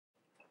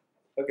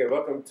Okay,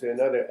 welcome to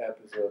another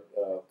episode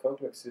of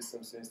Complex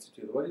Systems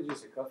Institute. What did you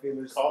say? Coffee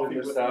with Mirsad.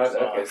 Mirsad?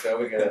 Okay, so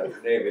we're gonna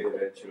name it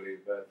eventually,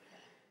 but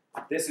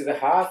this is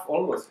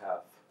almost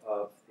half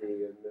of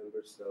the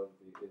members of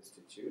the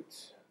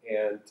institute,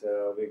 and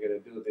we're gonna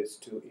do this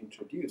to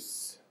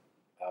introduce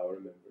our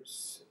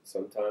members.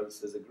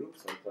 Sometimes as a group,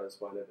 sometimes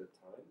one at a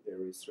time. They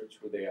research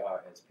who they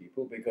are as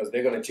people because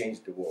they're gonna change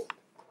the world,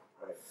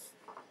 right?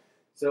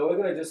 So we're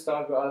going to just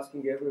start by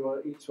asking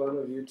each one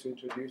of you to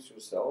introduce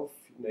yourself,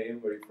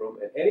 name, where you're from,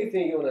 and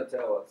anything you want to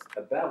tell us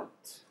about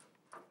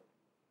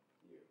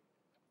you.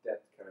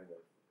 That kind of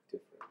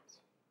different.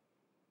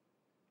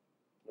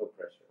 No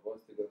pressure. Who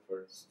wants to go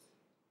first?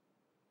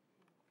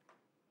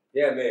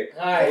 Yeah, Mick.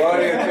 Hi. What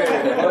are you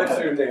doing? What's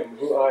your name?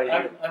 Who are you?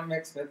 I'm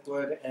Mick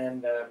Smythwood,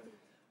 and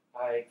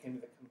I came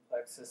to the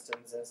Complex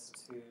Systems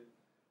Institute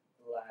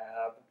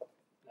lab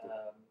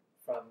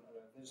from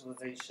a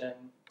visualization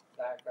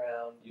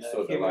background, You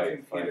saw the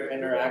human-computer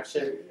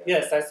interaction.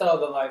 Yeah. Yes, I saw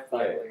the live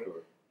finally. Yeah,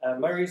 cool.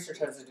 My research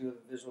has to do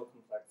with visual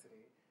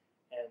complexity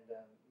and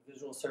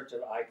visual search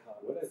of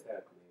icons. What does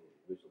that mean,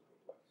 visual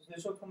complexity?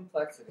 Visual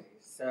complexity.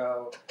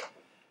 So,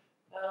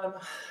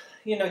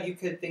 you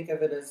could think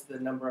of it as the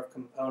number of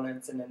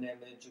components in an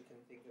image. You can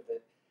think of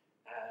it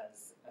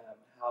as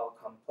how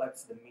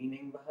complex the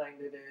meaning behind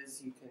it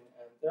is. You can.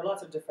 There are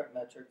lots of different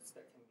metrics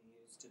that can be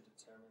used to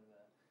determine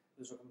the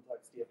visual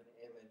complexity of an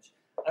image.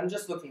 I'm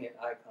just looking at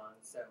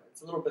icons, so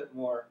it's a little bit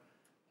more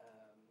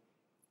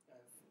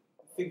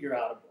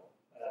figure-outable.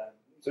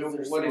 So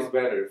what is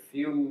better,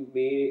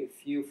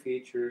 few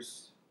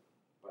features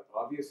but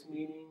obvious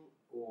meaning,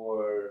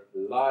 or a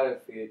lot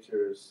of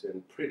features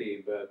and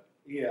pretty but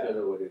you don't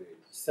know what it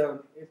is?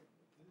 So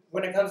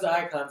when it comes to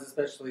icons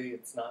especially,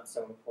 it's not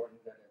so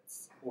important that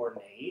it's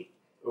ornate.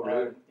 Oh,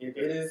 really? It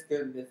is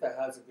good if it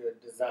has a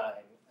good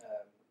design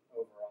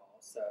overall.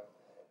 So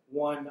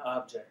one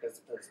object as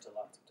opposed to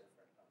lots of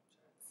different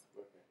objects.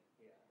 Okay.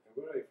 Yeah. And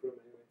where are you from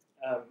anyway?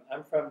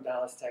 I'm from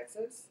Dallas,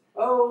 Texas.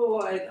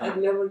 Oh, I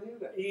never knew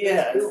that.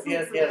 Yes.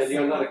 And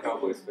you're not a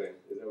Cowboys fan,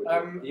 is that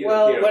what you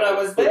Well, hear when I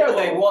about was there,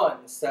 they football?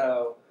 won,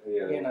 so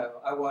Yeah.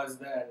 I was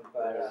then.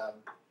 But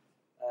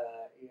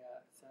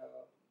so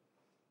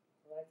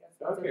I guess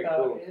that's Okay,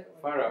 about cool.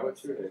 it. Farah,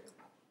 what's your name?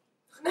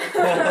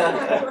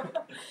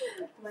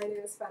 My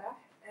name is Farah,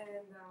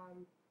 and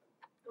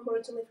I'm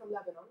originally from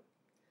Lebanon.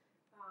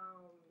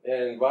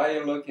 And why are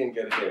you looking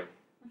at him?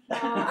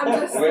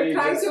 I'm just When you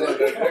trying just to said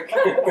that,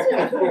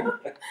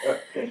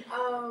 okay.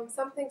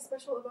 something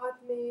special about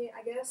me,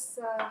 I guess,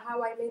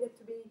 how I made it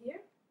to be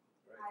here.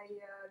 I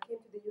came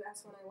to the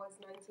US when I was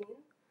 19,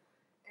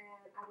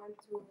 and I went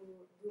to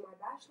do my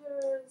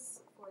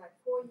bachelor's for like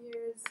 4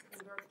 years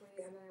in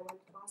Berkeley, and then I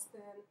went to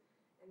Boston,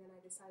 and then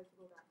I decided to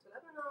go back to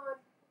Lebanon,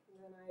 and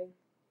then I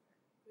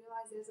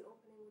realized there's an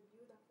opening with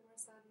you, Dr.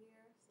 Mirsad,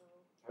 here. So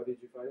How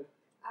did you find it?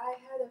 I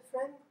had a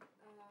friend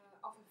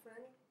of a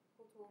friend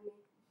who told me.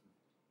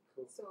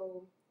 Cool.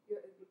 So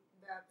the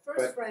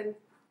first friend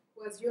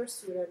was your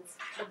student,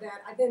 but then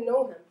I didn't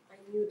know him.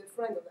 I knew the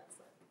friend of that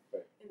friend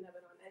in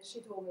Lebanon, and she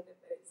told me that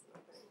there is an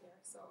opening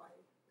here. So I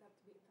got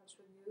to be in touch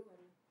with you,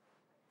 and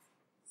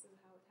this is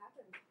how it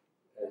happened.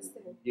 And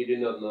you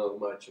did not know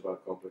much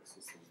about complex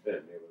systems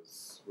then. It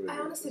was really I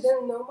honestly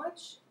didn't know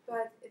much,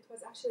 but it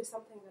was actually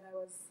something that I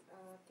was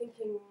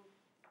thinking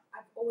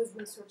I've always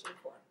been searching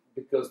for.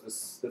 Because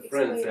the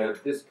friend said,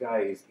 this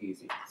guy is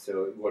easy,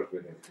 so work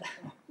with him.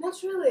 Not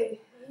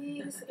really.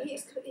 He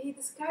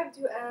described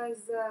you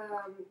as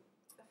a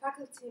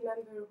faculty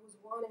member who's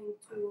wanting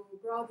to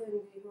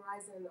broaden the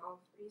horizon of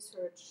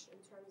research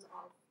in terms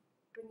of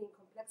bringing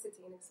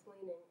complexity and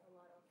explaining a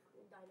lot of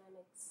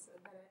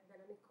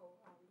dynamical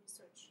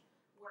research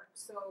work.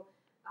 So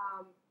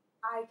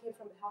I came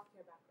from the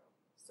healthcare background.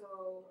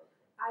 So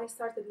I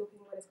started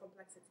looking what is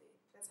complexity.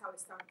 That's how it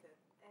started.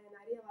 And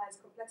I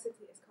realized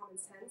complexity is common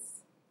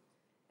sense.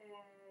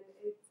 And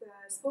it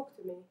spoke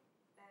to me.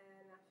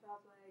 And I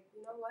felt like,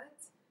 you know what?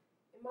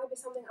 It might be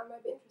something I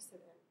might be interested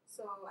in.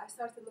 So I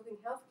started looking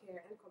healthcare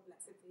and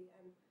complexity,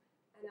 and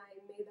I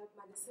made up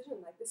my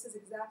decision. Like, this is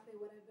exactly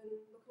what I've been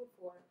looking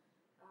for.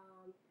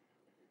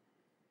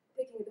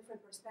 Taking a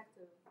different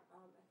perspective at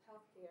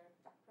healthcare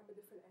from a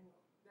different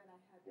angle that I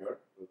had.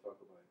 We'll talk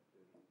about it.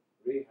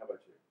 Riyi, how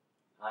about you?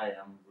 Hi,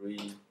 I'm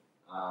Riyi.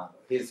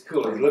 He's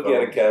cool. He's looking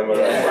at the camera.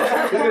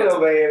 He's gonna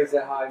obey and say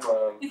hi,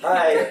 mom.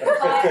 Hi.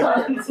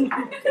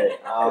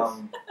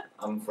 Okay.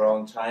 I'm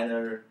from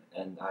China,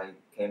 and I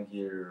came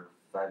here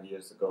 5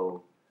 years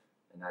ago,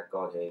 and I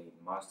got a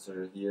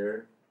master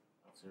here.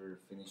 After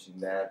finishing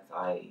that,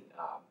 I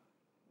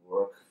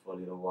worked for a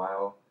little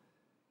while.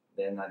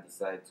 Then I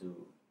decided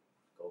to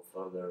go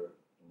further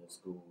in the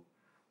school,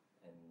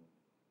 and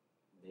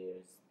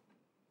there's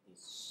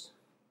this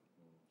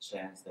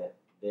chance that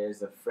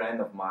there's a friend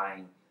of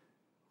mine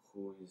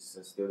who is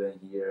a student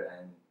here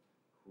and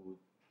who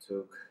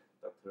took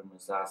Dr.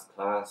 Mirsad's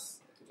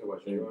class. So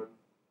what, you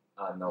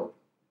No,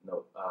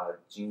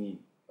 Jiyi.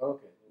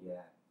 Okay.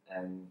 Yeah,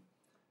 and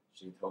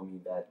she told me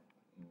that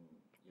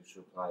you should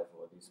apply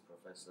for this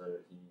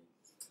professor.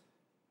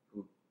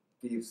 Who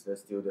gives the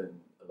student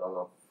a lot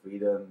of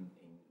freedom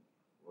in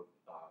what.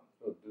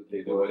 So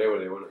they do whatever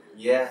they want to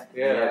do. Yeah,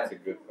 That's a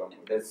good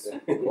compliment. That's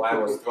what I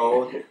was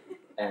told,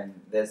 and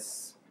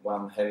that's what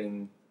I'm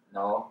having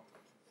now.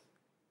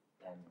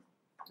 And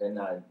then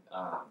I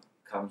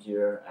come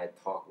here. I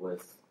talk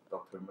with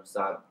Dr.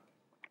 Mirsad.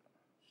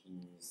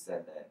 He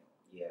said that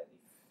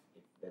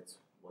if that's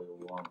what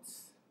you want,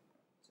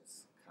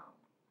 just come.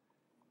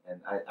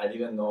 And I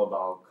didn't know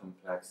about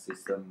complex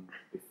system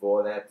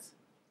before that,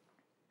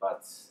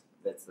 but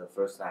that's the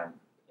first time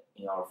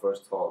in our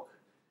first talk.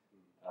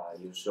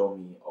 You show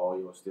me all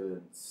your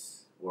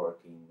students' work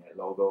in that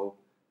logo.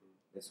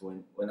 That's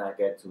when I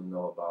get to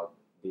know about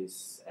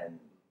this, and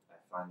I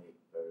find it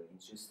very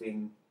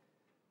interesting,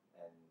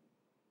 and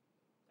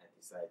I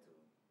decide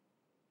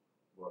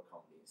to work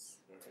on this.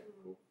 Okay,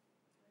 cool.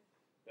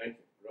 Thank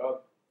you.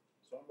 Rob?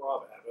 So I'm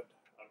Rob Abbott.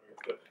 I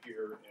moved up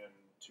here in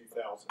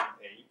 2008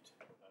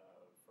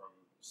 from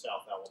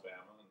South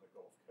Alabama in the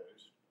Gulf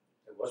Coast.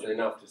 It wasn't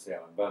enough to say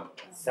Alabama.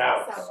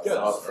 South.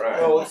 South. Right.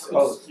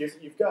 Well,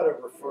 you've got to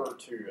refer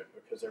to it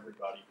because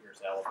everybody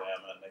hears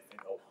Alabama and they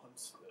think, oh,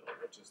 Huntsville,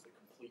 which is the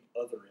complete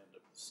other end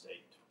of the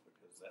state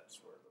because that's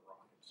where the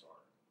Rockets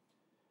are.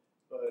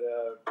 But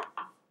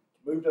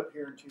moved up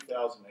here in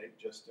 2008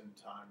 just in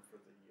time for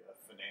the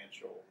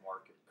financial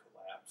market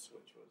collapse,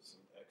 which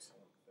was an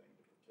excellent thing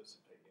to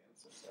participate in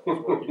since I was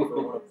working for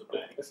one of the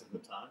banks at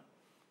the time.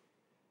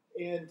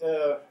 And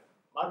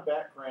my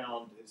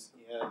background is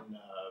in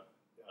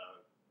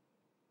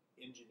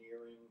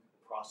engineering,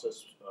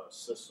 process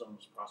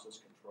systems,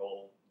 process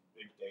control,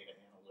 big data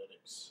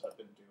analytics. I've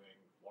been doing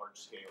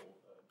large-scale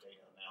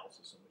data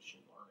analysis and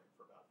machine learning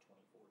for about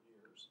 24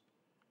 years.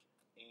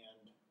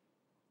 And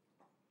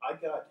I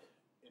got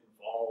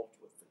involved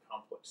with the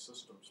complex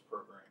systems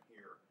program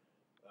here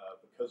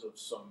because of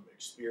some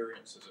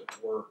experiences at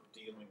work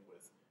dealing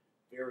with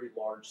very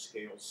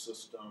large-scale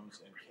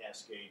systems and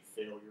cascade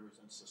failures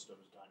and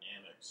systems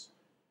dynamics.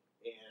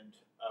 And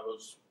I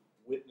was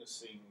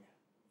witnessing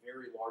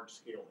very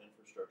large-scale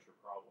infrastructure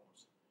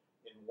problems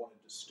and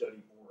wanted to study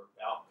more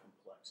about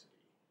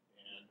complexity.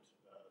 And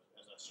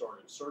as I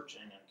started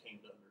searching, I came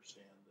to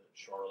understand that UNC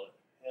Charlotte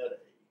had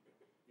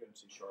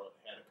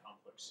a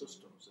complex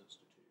systems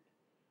institute.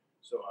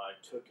 So I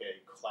took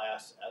a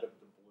class out of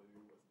the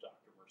blue with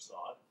Dr.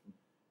 Mirsad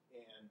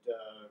and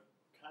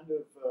kind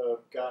of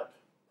got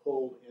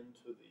pulled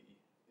into the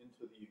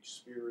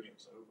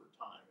experience over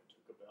time. It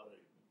took about a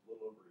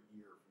little over a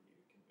year for you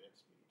to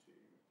convince me to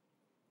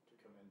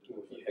come into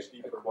the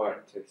Ph.D.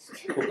 program. Taste.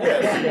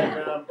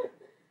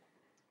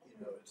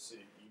 Yes,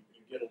 and,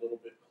 you get a little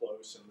bit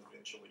close, and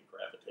eventually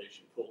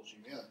gravitation pulls you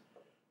in.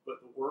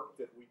 But the work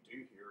that we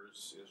do here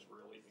is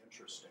really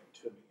interesting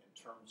to me in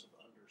terms of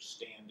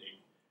understanding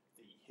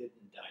the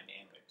hidden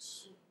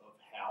dynamics of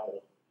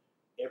how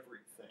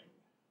everything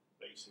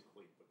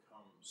basically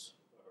becomes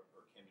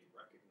or can be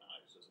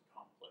recognized as a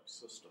complex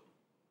system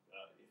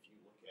if you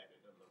look at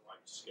it in the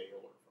right scale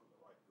or from the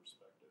right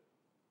perspective.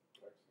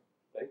 Excellent.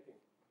 Thank you.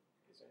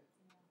 Gizem?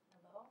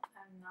 Hello,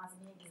 I'm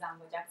Gizem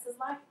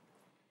Bacaksizlar.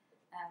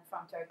 I'm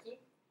from Turkey.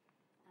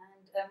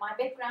 And my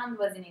background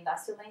was in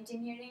industrial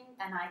engineering,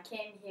 and I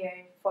came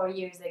here 4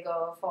 years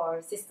ago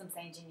for systems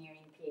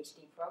engineering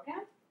PhD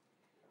program.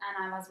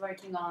 And I was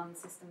working on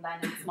system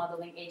dynamics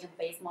modeling,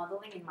 agent-based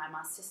modeling in my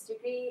master's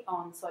degree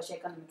on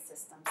socioeconomic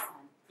systems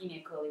and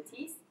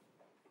inequalities.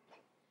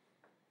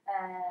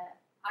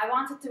 I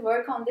wanted to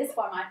work on this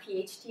for my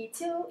PhD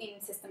too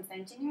in systems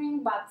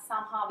engineering, but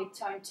somehow it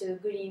turned to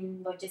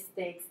green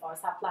logistics or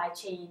supply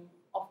chain.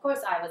 Of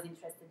course, I was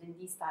interested in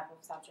these type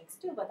of subjects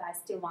too, but I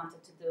still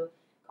wanted to do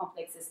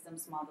complex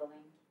systems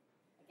modeling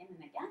again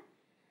and again.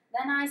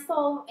 Then I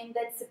saw in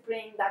that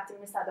spring Dr.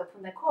 Mirsad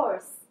opened a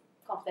course,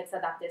 Complex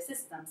Adaptive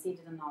Systems. He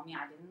didn't know me,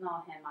 I didn't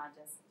know him. I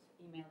just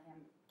emailed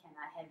him, can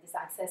I have this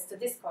access to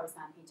this course?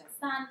 And he just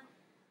sent.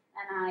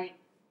 And I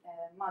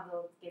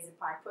modeled Gezi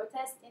Park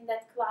protest in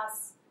that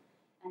class.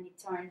 And it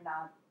turned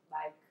out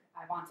like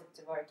I wanted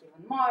to work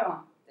even more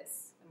on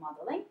this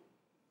modeling.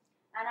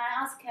 And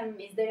I asked him,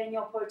 is there any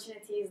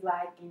opportunities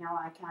like,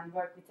 I can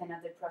work with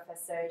another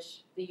professor?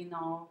 Do you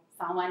know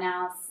someone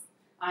else?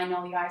 I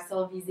know you are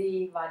so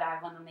busy, but I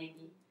want to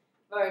maybe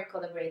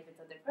collaborate with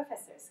other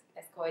professors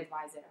as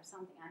co-advisor or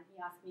something. And he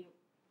asked me,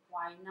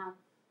 why not?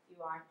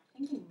 You are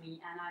thinking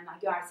me, and I'm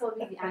like, you are so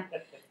busy. And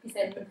he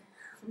said,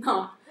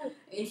 no,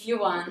 if you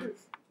want,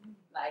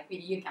 like,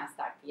 you can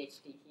start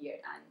PhD here.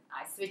 And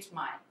I switched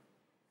my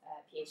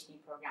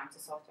PhD program to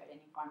software and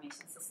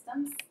information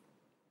systems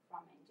from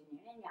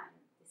engineering, and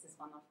this is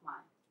one of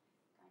my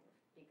kind of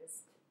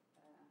biggest,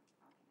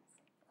 how can I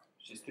say?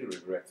 She still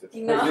regrets it.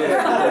 No,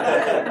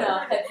 no,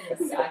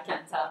 happiness. I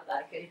can't tell.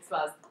 Like, it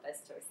was the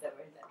best choice ever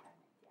that I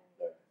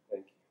made. Yeah.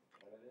 Thank you.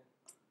 Anadin?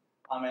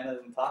 I'm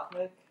Anadin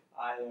Tokmic.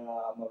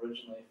 I'm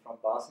originally from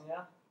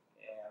Bosnia,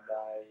 and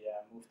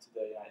I moved to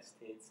the United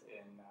States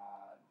in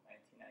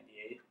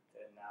 1998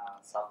 in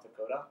South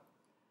Dakota,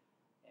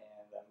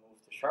 and I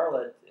moved to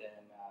Charlotte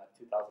in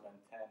 2010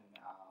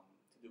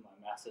 to do my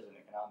master's in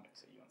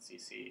economics at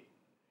UNCC.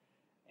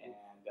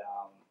 And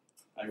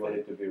You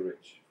wanted to be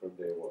rich from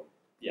day one.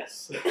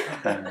 Yes.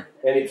 And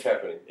it's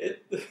happening.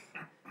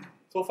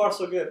 So far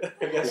so good,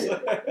 I guess.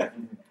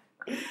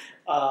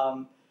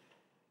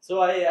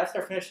 So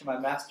after finishing my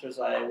master's,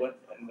 I went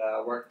and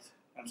worked.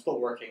 I'm still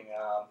working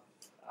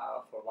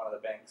for one of the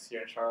banks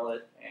here in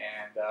Charlotte,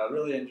 and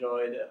really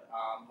enjoyed.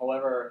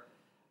 However,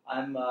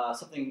 I'm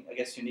something I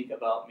guess unique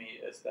about me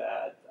is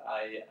that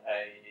I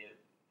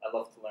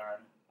love to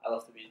learn. I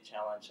love to be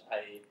challenged.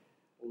 I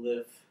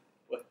live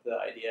with the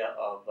idea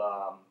of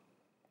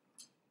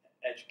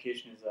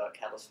education is a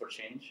catalyst for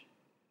change.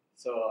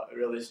 So it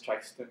really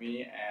strikes to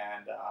me,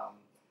 and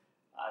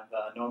I've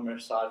known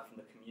Mirsad from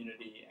the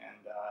community,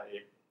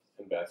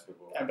 And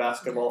basketball. and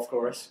basketball, of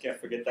course. Can't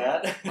forget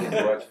that. He's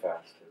much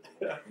faster.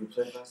 You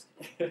play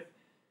basketball? I don't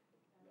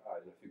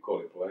know if you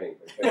call it playing.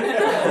 But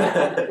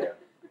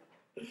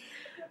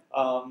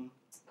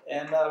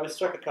And we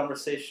struck a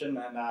conversation,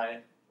 and I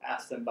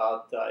asked him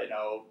about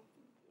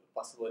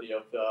possibility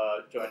of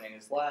joining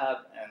his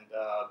lab, and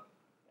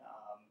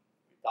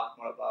we talked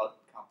more about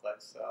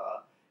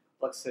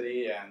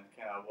complexity and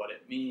kind of what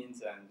it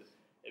means, and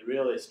it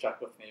really struck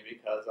with me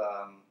because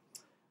I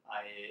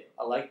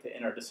like the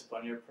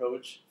interdisciplinary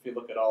approach. If you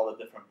look at all the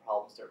different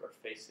problems that we're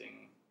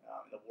facing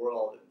in the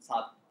world, it's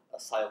not a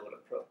siloed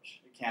approach.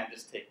 You can't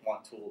just take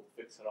one tool to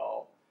fix it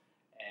all.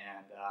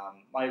 And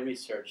my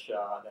research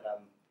that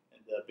I'm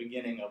in the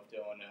beginning of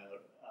doing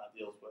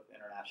deals with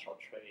international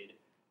trade,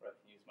 where I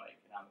can use my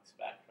economics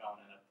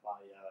background and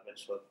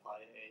eventually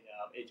apply a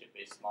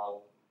agent-based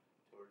model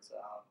towards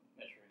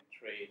measuring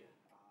trade,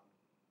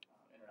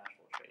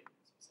 international trade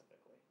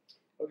specifically.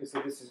 Okay,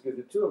 so this is good.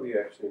 The two of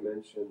you actually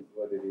mentioned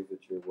what it is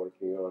that you're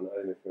working on. I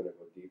don't know if you want to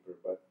go deeper,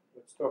 but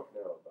let's talk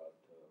now about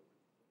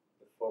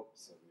the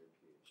focus of your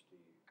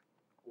PhD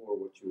or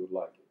what you would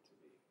like it to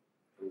be.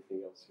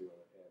 Anything else you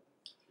want to add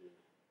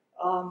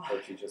to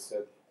what you just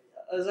said?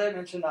 As I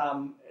mentioned,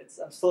 I'm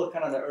still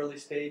kind of in the early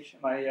stage in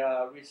my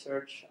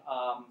research.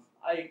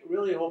 I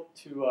really hope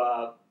to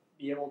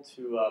be able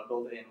to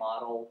build a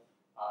model,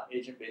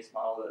 agent-based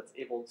model that's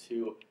able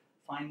to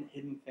find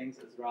hidden things,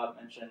 as Rob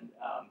mentioned,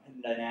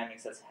 hidden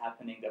dynamics that's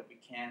happening that we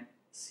can't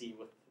see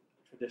with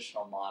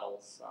traditional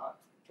models,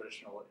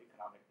 traditional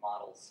economic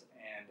models,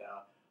 and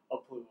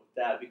hopefully with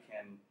that we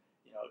can,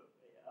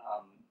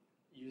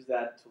 use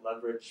that to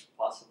leverage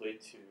possibly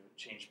to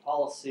change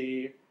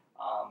policy,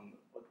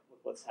 with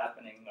what's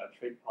happening,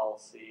 trade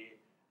policy.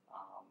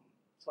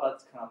 So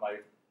that's kind of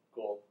my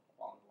goal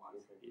along the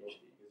lines of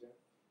PhD.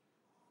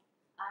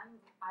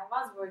 I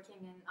was working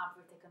in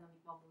upward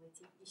economic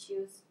mobility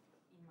issues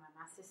in my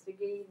master's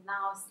degree.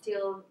 Now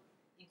still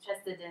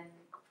interested in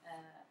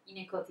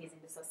inequalities in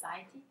the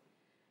society.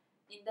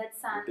 In that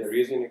sense, There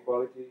is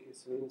inequality in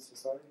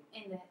society?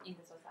 in the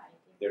society.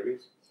 There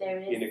is?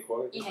 There is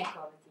inequality?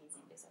 Inequalities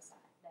in the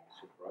society. There are.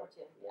 Surprise.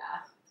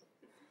 Yeah.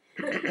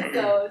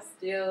 So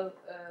still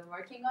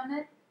working on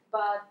it,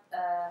 but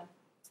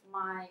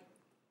my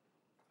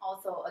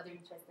also other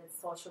interest is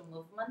social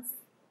movements,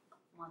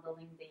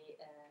 modeling the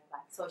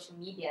like social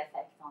media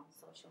effect on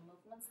social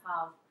movements,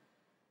 how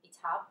it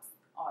helps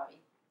or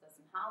it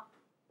doesn't help,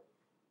 the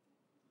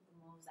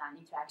moves and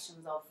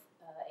interactions of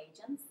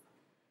agents.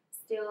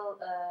 Still,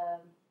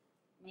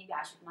 maybe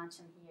I should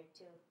mention here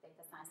too,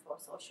 Data Science for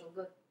Social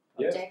Good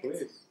project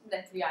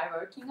that we are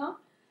working on.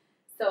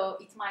 So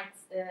it might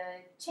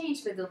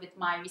change a little bit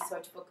my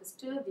research focus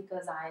too,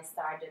 because I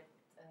started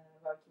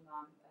working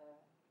on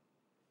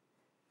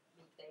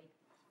big data,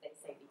 they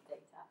say big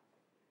data,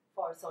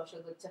 for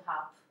social good to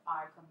help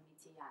our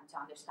community and to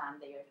understand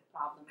their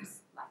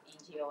problems, like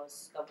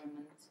NGOs,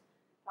 government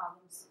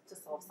problems, to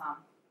solve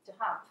some, to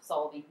help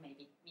solving,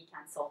 maybe we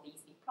can't solve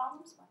these big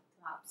problems, but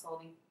to help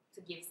solving,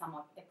 to give some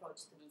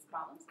approach to these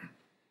problems.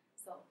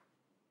 So.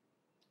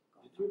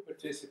 Did you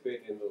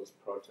participate in those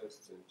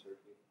protests in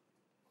Turkey?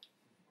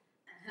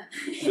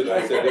 Should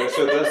I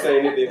say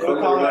anything?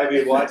 Someone might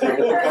be watching. I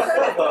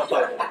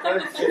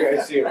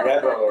see a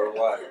rebel or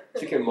what?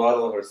 She can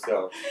model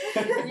herself.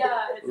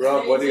 Yeah.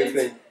 Rob, what do you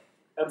think?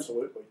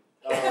 Absolutely.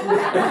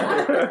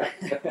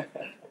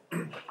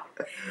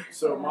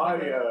 So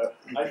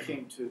I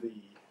came to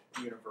the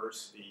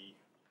university,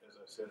 as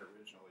I said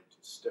originally, to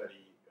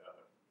study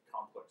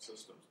complex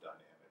systems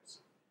dynamics.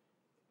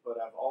 But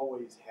I've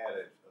always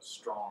had a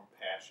strong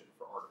passion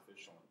for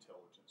artificial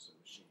intelligence and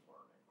machine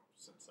learning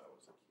since I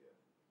was a kid,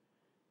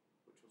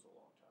 which was a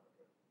long time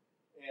ago.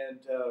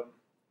 And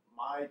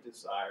my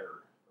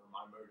desire or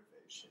my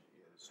motivation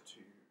is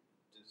to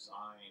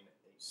design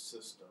a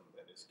system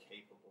that is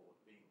capable of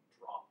being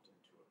dropped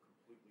into a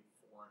completely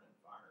foreign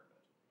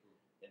environment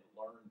and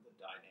learn the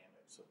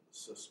dynamics of the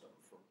system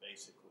from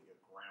basically a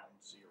ground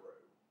zero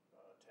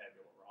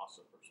tabula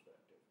rasa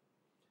perspective.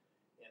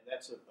 And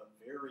that's the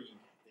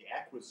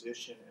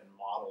acquisition and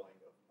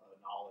modeling of a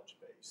knowledge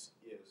base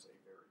is a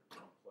very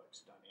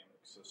complex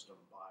dynamic system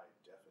by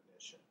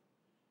definition.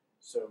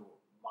 So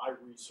my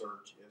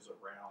research is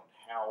around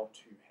how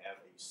to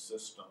have a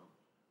system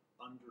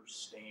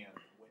understand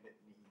when it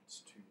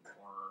needs to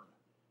learn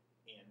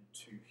and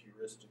to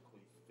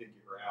heuristically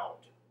figure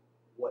out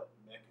what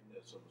mechanisms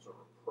mechanisms are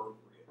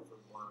appropriate for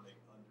learning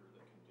under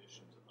the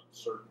conditions of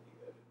uncertainty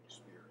that it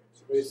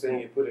experiences. You're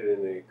saying you put it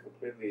in a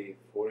completely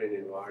foreign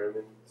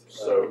environment.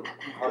 So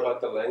how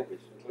about the language?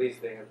 At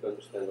least they have to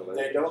understand the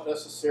language. they don't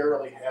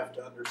necessarily have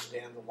to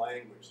understand the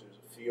language. There's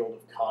a field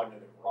of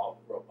cognitive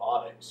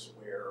robotics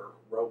where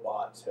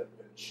robots have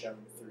been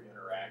shown through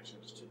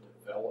interactions to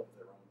develop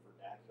their own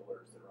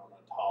vernaculars, their own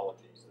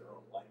ontologies, their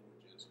own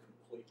languages,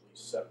 completely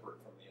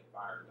separate from the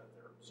environment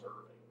they're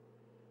observing.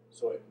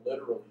 So it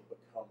literally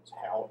becomes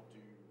how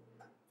do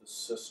the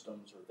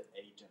systems or the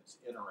agents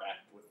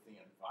interact with the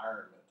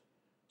environment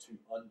to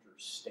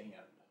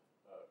understand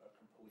a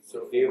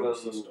completely foreign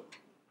system.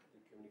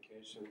 The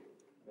communication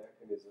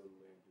mechanism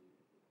maybe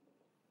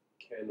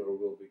can or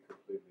will be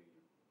completely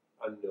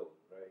unknown,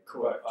 right?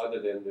 Correct. But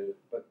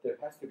but there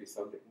has to be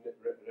something,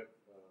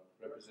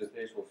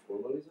 representational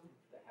formalism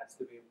that has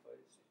to be in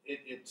place.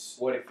 It's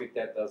What if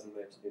that doesn't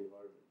match the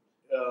environment?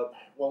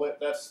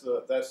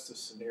 that's the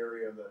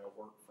scenario that I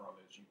work from.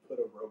 Is you put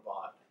a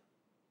robot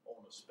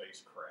on a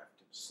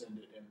spacecraft and send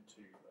it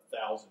into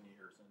 1,000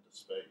 years into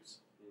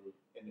space,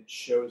 and it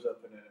shows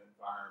up in an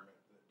environment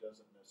that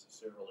doesn't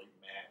necessarily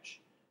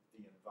match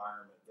the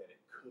environment that it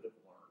could have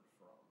learned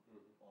from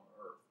on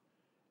Earth.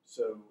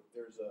 So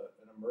there's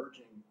an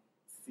emerging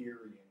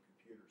theory in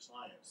computer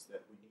science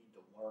that we need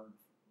to learn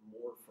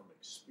more from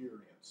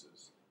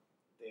experiences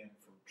than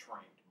from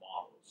trained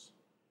models,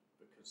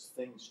 because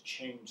things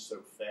change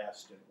so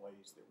fast in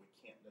ways that we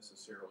can't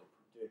necessarily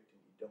predict,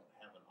 and you don't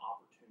have an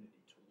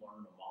opportunity to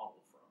learn a model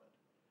from it.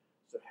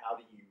 So how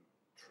do you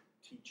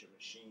teach a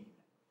machine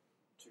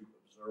to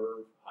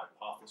observe,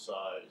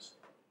 hypothesize,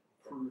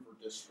 prove or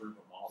disprove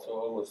a model? So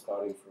almost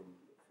starting from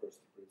first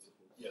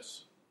principles.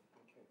 Yes.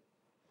 Okay.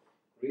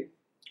 Riyi,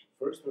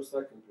 first or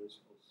second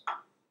principles?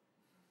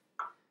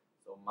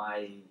 So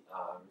my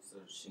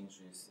research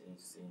interest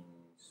is in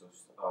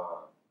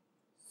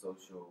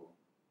social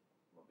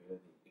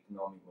mobility,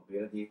 economic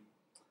mobility,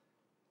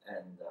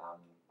 and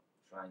I'm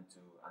trying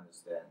to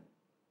understand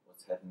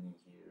what's happening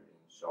here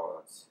in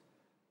Charlotte,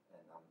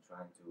 and I'm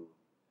trying to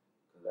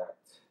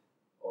collect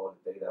all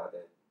the data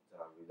that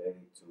are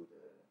related to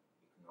the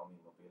economic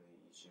mobility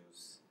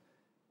issues,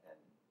 and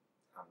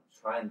I'm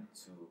trying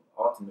to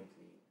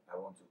ultimately, I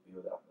want to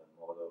build up a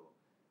model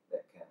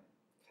that can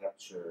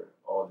capture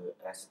all the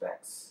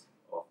aspects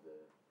of the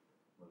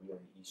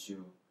mobility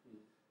issue.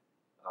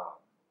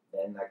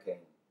 Then I can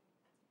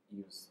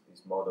use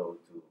this model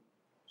to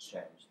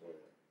change the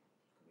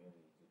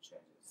community, to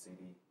change the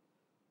city.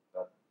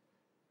 But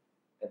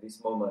at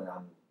this moment,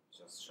 I'm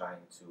just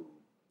trying to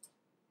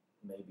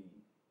maybe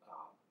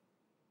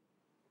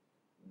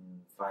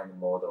find a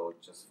model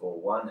just for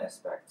one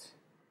aspect,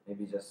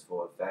 maybe just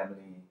for a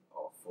family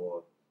or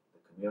for the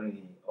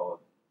community, or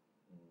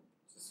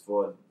just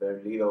for a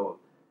very little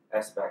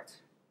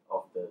aspect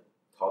of the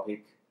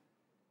topic,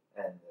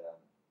 and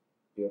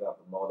build up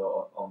a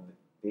model on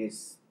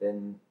this.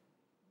 Then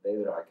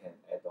later I can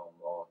add on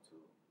more to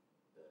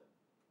the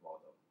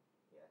model.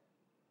 Yeah.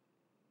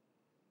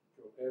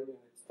 And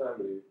it's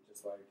timely,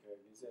 just like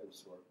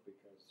Gizem's work,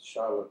 because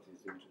Charlotte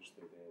is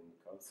interested in the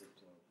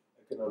concept of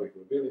economic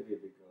mobility,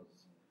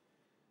 because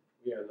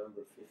we are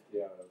number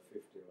 50 out of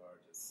 50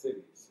 largest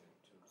cities in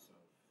terms of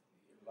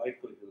the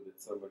likelihood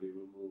that somebody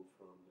will move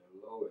from the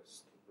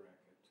lowest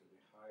bracket to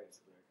the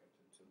highest bracket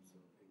in terms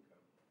of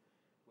income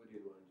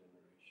within one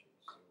generation.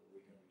 So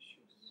we have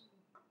issues.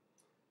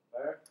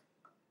 Farah?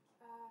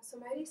 So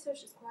my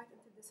research is quite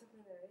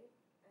interdisciplinary.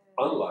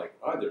 Unlike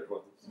other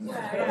ones.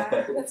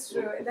 Yeah, that's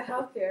true. In the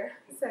healthcare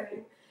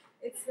setting,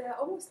 it's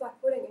almost like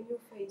putting a new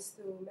face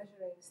to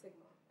measuring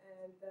stigma.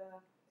 And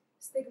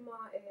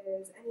stigma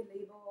is any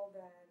label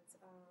that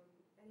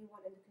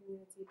anyone in the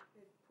community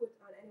could put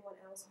on anyone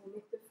else who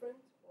look different,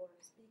 or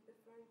speak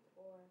different,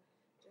 or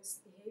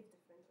just behave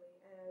differently.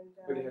 And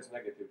But it has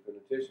negative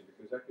connotation,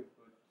 because I could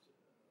put a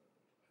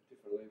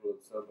different label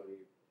on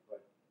somebody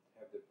but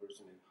have the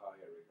person in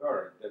higher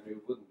regard, then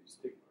it wouldn't be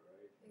stigma,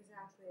 right?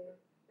 exactly,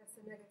 that's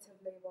a negative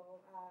label.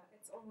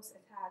 It's almost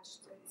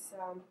attached. It's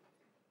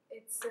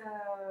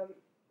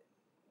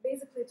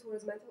basically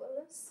towards mental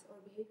illness or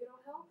behavioral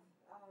health.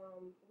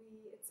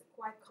 It's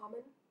quite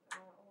common.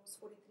 Almost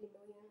 43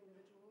 million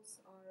individuals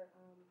are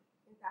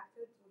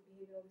impacted with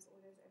behavioral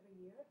disorders every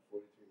year.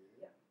 43 million?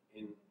 Yeah.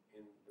 In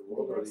the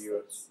world or the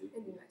US? In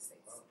the United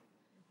States. Wow.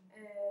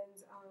 And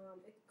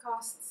it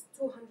costs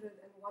 $201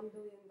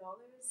 billion,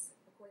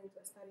 according to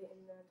a study in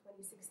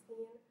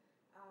 2016.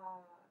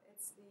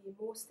 It's the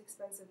most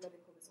expensive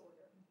medical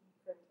disorder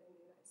currently in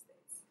the United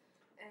States.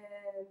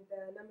 And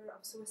the number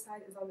of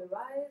suicide is on the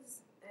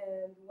rise,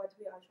 and what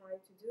we are trying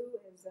to do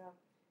is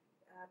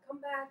come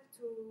back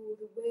to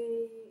the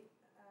way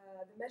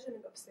the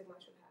measurement of stigma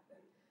should happen.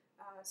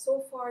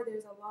 So far,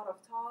 there's a lot of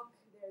talk,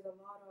 there's a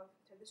lot of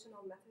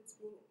traditional methods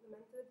being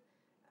implemented,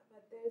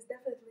 but there's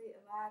definitely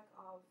a lack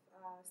of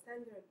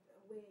standard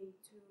way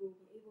to be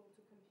able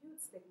to compute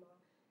stigma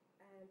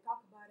and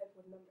talk about it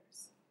with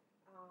numbers.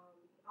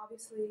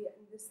 Obviously,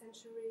 in this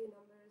century,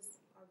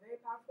 numbers are very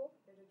powerful.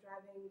 They're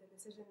driving the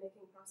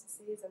decision-making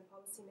processes and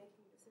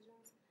policy-making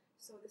decisions.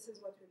 So this is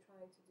what we're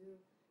trying to do,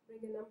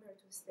 bring a number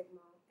to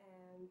stigma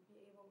and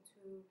be able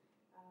to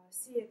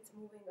see it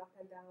moving up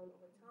and down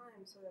over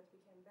time so that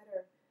we can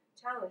better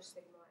challenge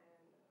stigma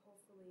and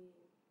hopefully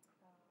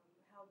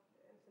help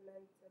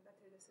implement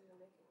better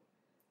decision-making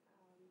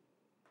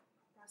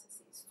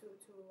processes to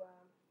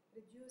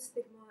reduce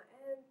stigma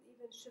and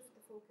even shift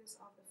the focus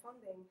of the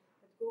funding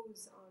that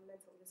goes on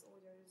mental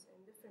disorders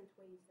in different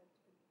ways that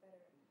could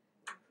better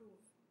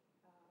improve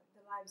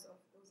the lives of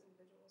those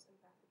individuals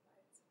impacted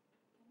by it.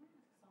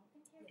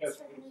 Can I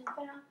ask something here? Yes,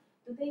 Farah,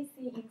 do they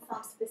see in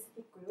some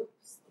specific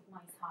groups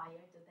stigma is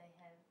higher? Do they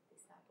have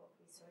this type of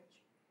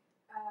research?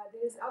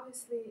 There is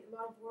obviously a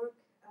lot of work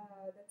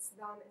that's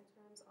done in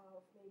terms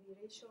of maybe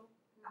racial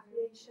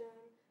affiliation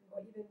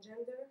or even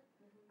gender.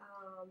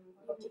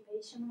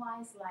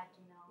 Occupation-wise, like,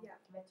 Yeah.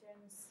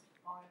 veterans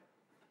or...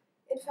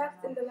 In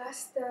fact, in the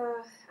last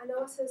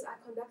analysis I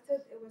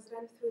conducted, it was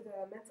run through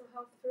the mental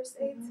health first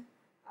aid.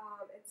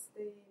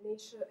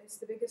 It's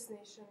the biggest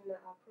nation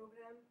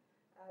program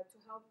to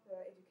help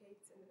educate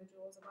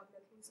individuals about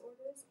mental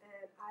disorders.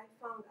 And I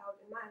found out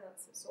in my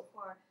analysis so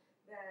far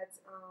that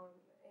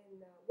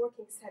in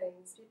working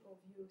settings,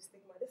 people view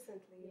stigma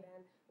differently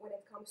than when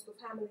it comes to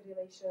family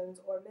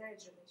relations or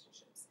marriage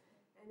relationships.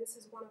 And this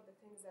is one of the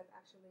things that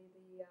actually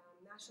the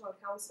National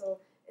Council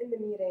in the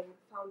meeting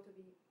found to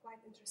be quite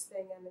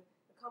interesting and a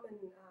common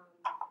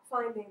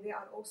finding they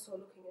are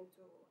also looking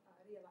into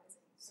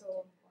realizing.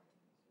 So,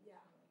 yeah.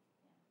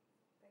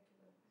 Thank you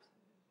very much.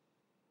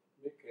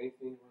 Mick,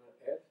 anything you want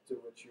to add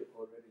to what you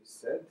already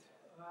said?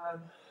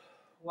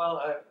 Well,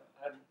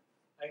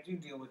 I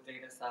do deal with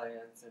data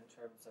science in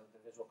terms of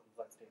the visual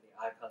complexity of the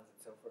icons and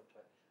so forth,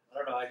 but I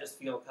don't know, I just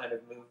feel kind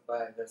of moved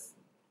by this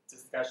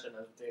discussion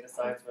of data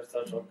science for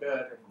social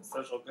good and the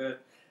social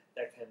good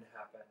that can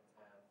happen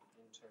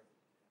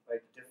by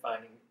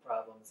defining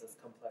problems as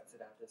complex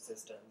adaptive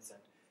systems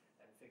and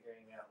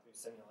figuring out through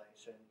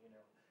simulation,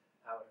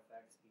 how it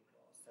affects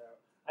people. So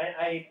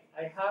I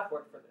have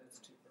worked for the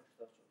Institute for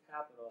Social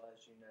Capital,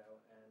 as you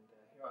know, and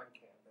here on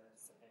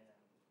campus, and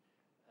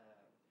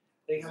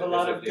they have a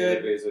lot of good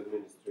database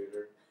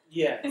administrator.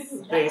 Yes,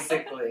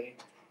 basically.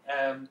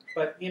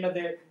 But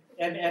they're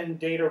and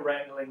data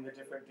wrangling the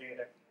different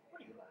data.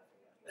 What are you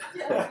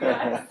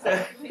laughing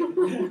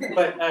at?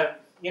 But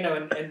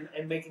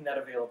and making that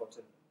available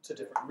to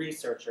different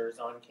researchers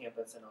on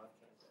campus and off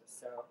campus.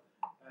 So,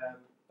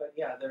 but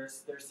yeah,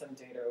 there's some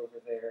data over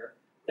there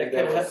that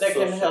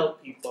can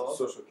help people.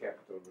 Social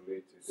capital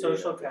related.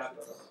 Social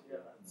capital. Yeah,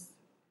 that's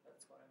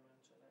why I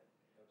mentioned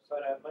it.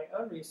 But my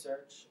own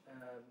research.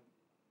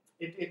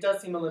 It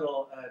does seem a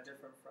little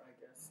different, I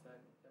guess, than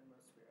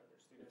most of your other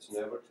students. It's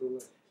never too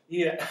late.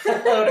 Yeah,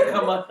 to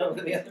come on over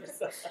the other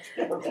side.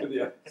 To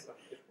the other side.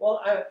 Well,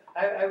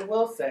 I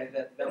will say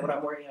that what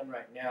I'm working on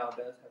right now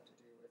does have to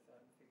do with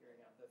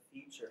figuring out the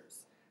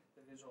features,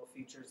 the visual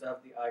features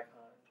of the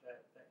icon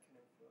that can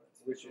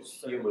influence. Which is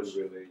search. human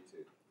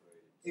related,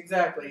 right?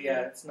 Exactly,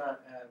 yeah. It's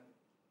not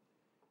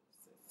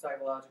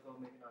psychological,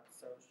 maybe not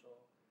social,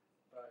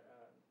 but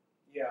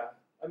yeah.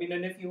 I mean,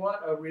 and if you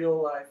want a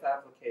real life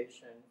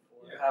application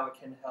for how it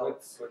can help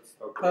Let's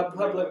talk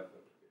about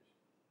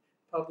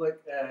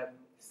public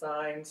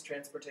signs,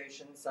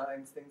 transportation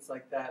signs, things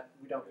like that,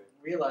 we don't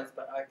realize,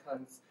 but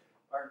icons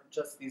aren't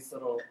just these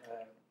little,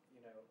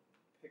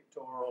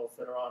 pictorials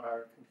that are on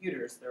our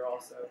computers. They're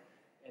also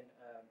in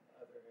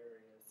other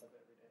areas of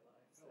everyday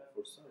life. So.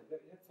 For signs,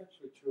 that's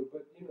actually true.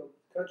 But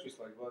countries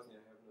like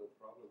Bosnia have no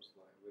problems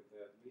with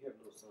that. We have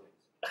no signs.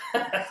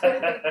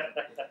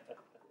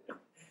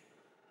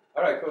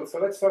 All right, cool. So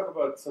let's talk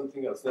about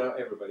something else now.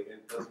 Everybody, and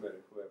it doesn't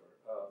matter whoever.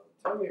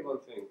 Tell me one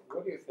thing.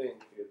 What do you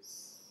think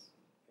is,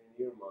 in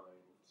your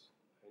mind,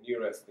 in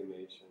your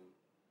estimation,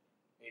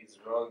 is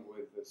wrong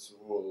with this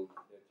world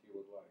that you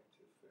would like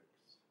to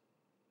fix,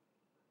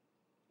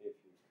 if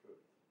you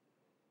could?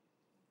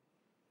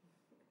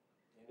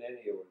 In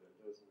any order,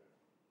 doesn't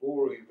matter.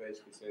 Or you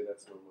basically say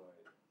that's not my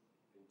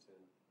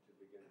intent to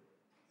begin with.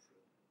 So.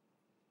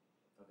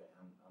 Okay,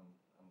 I'm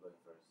going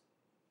first.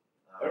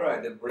 All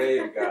right, the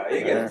brave guy.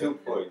 You get 2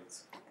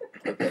 points.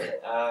 Okay.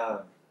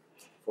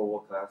 For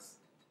what class?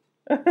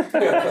 I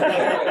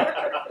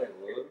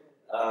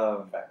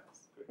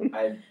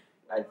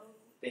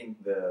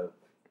think the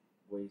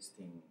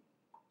wasting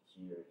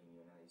here in the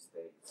United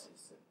States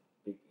is a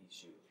big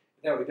issue.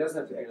 No, it doesn't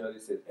have to be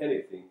United States.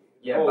 Anything.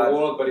 Yeah, whole but,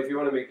 world. But if you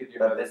want to make it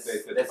United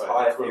States, that's fine. how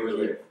I That's where feel we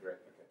here. live. Right.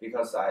 Okay.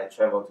 Because I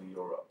travel to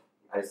Europe,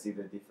 I see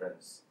the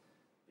difference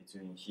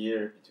between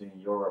here, between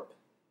Europe,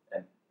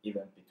 and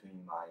even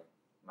between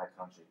my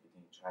country,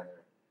 between China.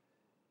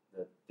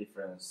 The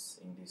difference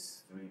in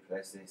these 3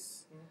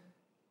 places.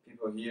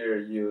 People here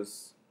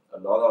use a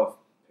lot of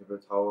paper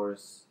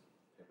towels,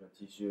 paper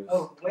tissues.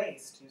 Oh,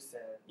 waste, you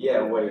said.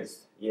 Yeah,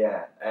 waste.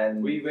 Yeah,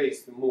 and we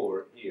waste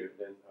more here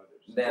than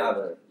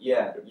others.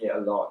 Yeah, a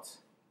lot.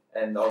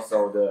 And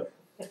also the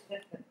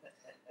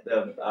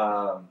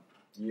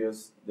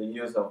use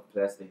of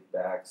plastic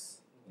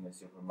bags in the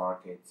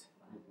supermarket,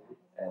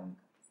 and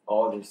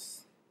all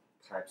these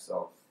types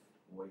of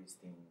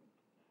wasting.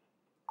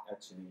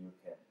 Actually, you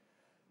can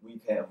we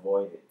can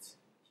avoid it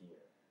here.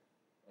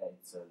 And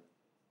it's a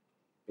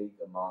big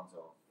amount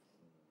of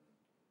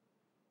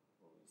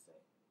what we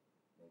say,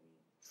 maybe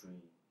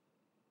tree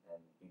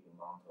and big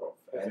amount of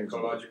energy.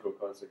 Ecological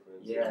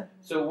consequences. Yeah.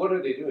 So what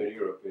do they do in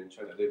Europe and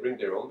China? They bring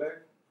their own bag,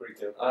 for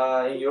example?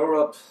 In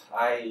Europe,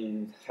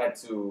 I had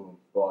to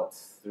bought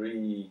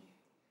three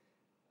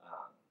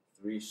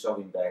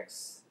shopping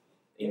bags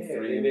in They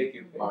three make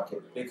you pay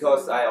market for it.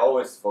 because I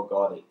always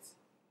forgot it.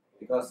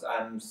 Because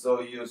I'm so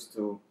used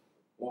to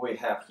what we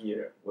have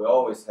here. We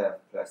always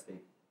have plastic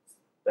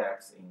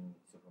bags in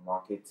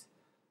supermarket.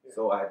 Yeah.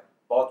 So I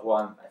bought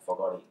one, I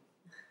forgot it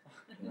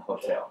in the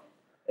hotel.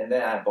 And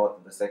then I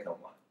bought the second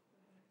one.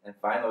 And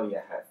finally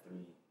I had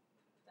three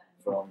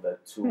from the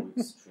 2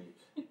 weeks trip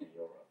in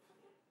Europe.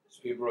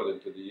 So you brought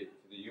it to the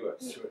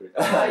US.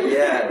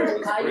 Yeah. Where it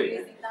was Are you free.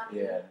 using them?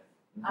 Yeah.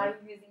 Are you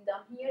using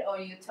them here, or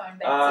you turn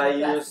back to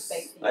the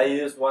plastic bags? I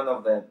use one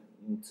of them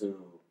to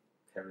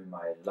carry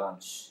my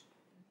lunch.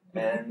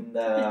 And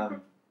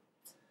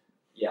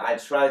yeah, I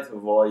try to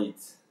avoid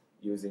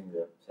using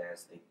the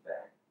plastic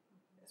bag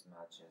as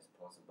much as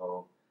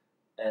possible.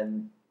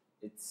 And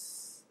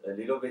it's a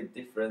little bit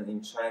different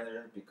in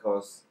China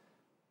because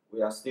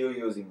we are still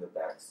using the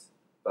bags,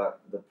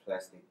 but the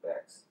plastic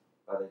bags,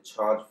 but they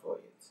charge for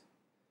it.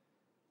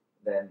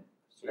 Then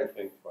So you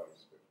think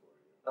twice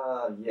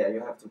before you. yeah,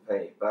 you have to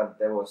pay. But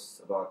there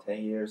was about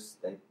 10 years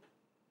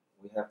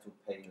we have to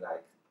pay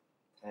like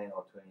 10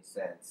 or 20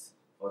 cents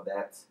for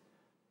that.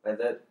 By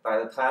the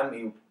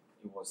time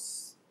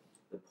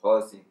the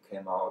policy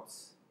came out,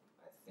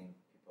 I think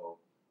people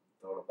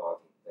thought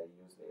about it. They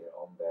use their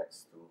own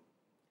bags to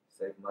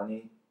save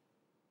money.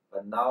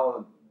 But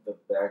now the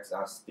bags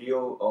are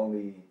still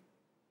only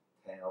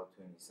 10 or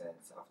 20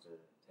 cents after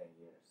 10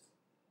 years.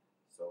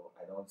 So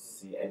I don't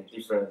see any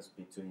difference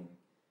between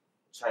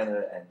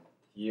China and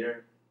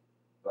here,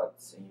 but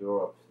in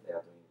Europe they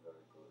are doing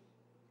very good.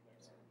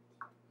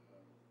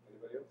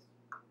 Anybody else?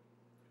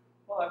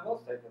 Well, I will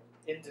say that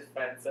in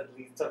defense, at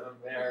least of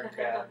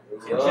America, in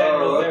Oh,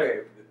 general,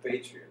 okay. The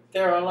Patriot.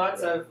 there are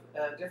lots of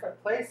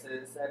different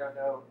places. I don't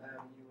know. You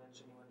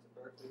mentioned you went to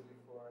Berkeley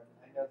before, and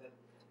I know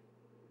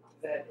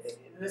that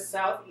in the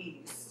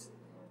southeast,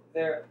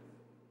 that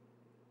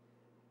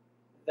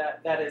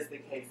is the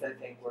case. I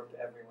think where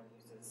everyone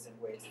uses and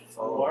wastes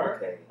more.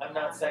 Okay. I'm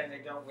not saying they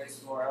don't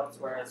waste more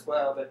elsewhere as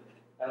well, but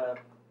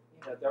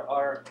there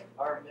are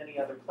many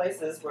other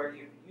places where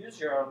you use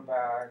your own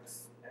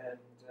bags and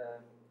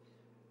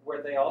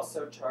where they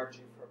also charge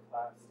you for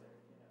plastic.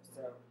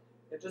 So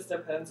it just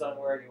depends on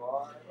where you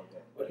are.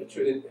 Okay. But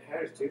actually, in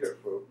Harris Teeter,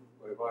 for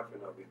my wife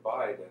and I, we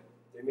buy that.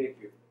 They make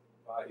you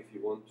buy, if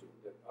you want to,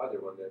 that other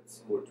one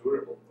that's more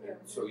durable.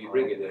 And so you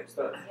bring it next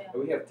time. Yeah.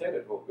 And we have 10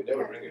 at home. We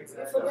never bring it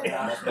next time.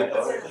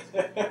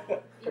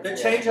 The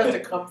change has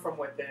to come from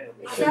within.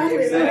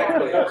 Exactly.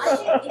 Exactly. I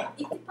think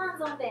it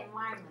depends on the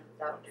environment,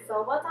 though.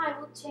 So what I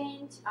would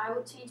change like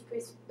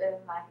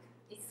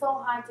it's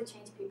so hard to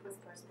change people's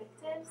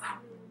perspectives.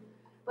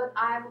 But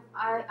I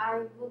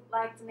would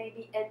like to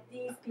maybe add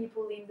these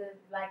people in the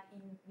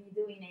we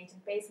do in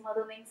agent-based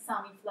modeling,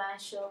 some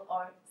influential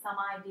or some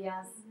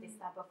ideas, this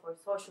type of for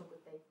social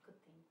good they could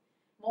think.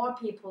 More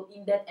people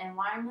in that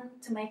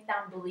environment to make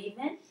them believe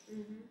in,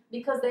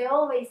 because they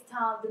always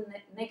tell the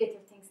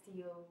negative things to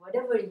you,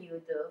 whatever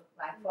you do,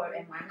 like for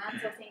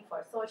environmental thing,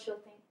 for social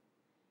thing.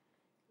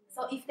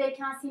 So if they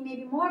can see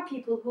maybe more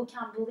people who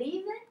can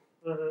believe it,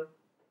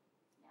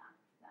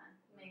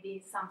 maybe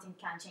something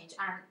can change.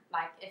 And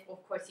like, if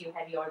of course you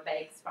have your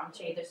bags from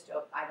Trader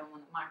Joe's, I don't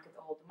want to market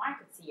all the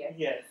markets here.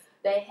 Yes.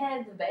 They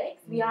have the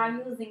bags, we are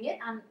using it,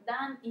 and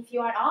then if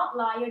you are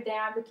outlier, they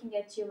are looking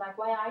at you like,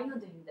 why are you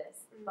doing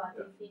this? But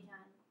if we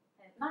can,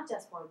 not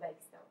just for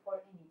bags though, for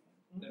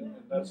anything.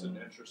 And that's an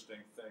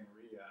interesting thing.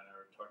 Riyi and I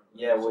were talking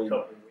about Yeah, this a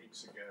couple of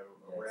weeks ago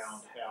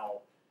around Yes.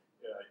 how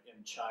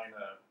in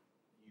China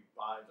you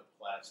buy the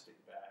plastic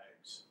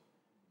bags,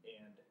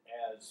 and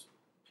as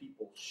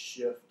people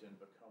shift and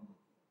become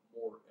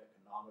more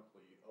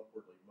economically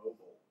upwardly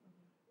mobile,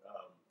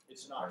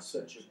 it's not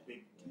such a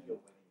big deal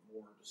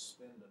anymore to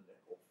spend a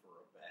nickel for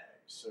a bag.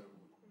 So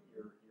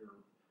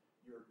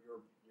your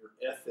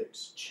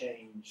ethics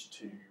change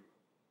to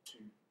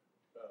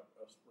a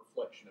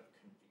reflection of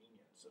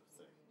convenience of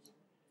things.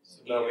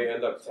 So now we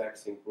end up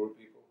taxing poor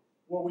people.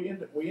 Well, we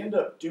end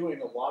up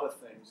doing a lot of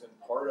things, and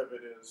part of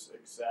it is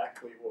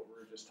exactly what we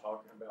were just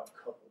talking about,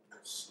 coupled with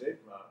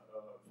stigma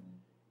of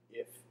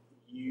if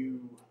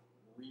you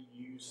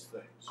reuse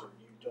things or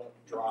you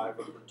don't drive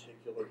a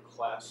particular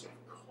class of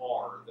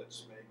car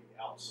that's maybe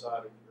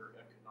outside of your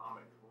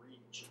economic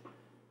reach,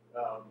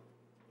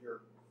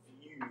 you're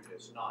viewed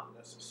as not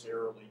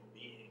necessarily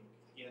being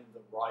in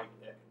the right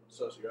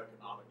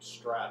socioeconomic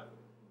strata.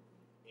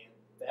 And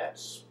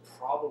that's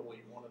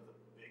probably one of the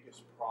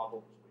biggest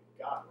problems we've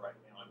got right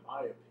now, in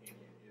my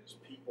opinion, is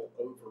people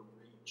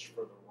overreach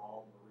for the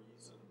wrong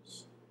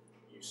reasons.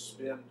 You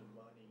spend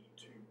money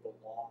to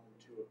belong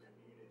to a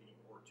community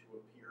or to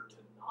appear to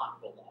not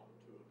belong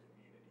to a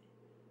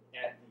community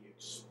at the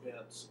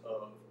expense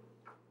of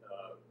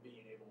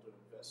being able to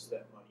invest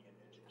that money in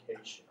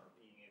education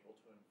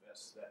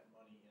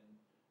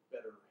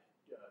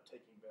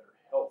taking better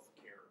health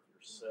care of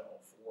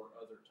yourself or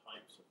other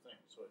types of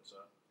things. So it's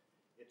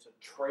a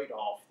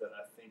trade-off that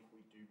I think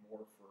we do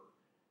more for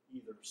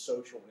either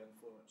social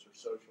influence or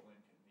social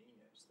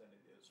inconvenience than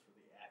it is for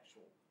the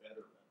actual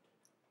betterment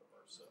of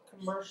ourselves.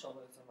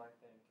 Commercialism, I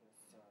think,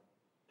 is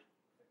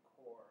the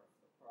core of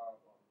the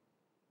problem.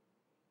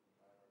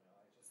 I don't know.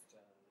 I just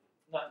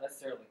not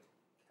necessarily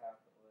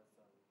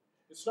capitalism.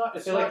 It's not. I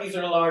feel like these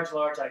are large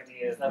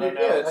ideas. I don't know.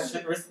 Yeah, I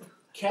should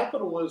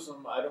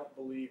capitalism, I don't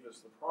believe,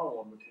 is the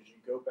problem because you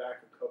go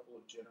back a couple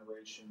of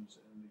generations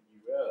in the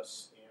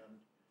U.S.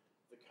 and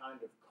the kind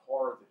of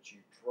car that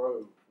you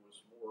drove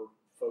was more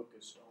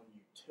focused on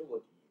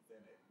utility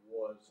than it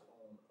was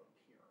on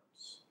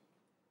appearance.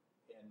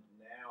 And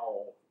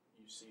now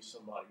you see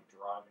somebody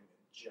driving a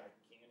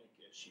gigantic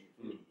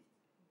SUV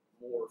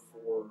more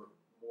for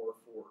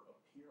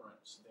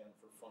appearance than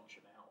for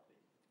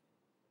functionality,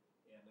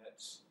 and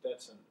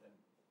that's an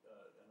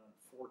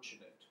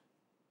unfortunate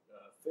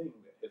thing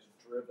that has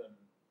driven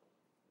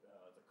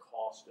the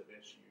cost of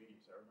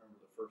SUVs. I remember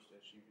the first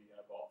SUV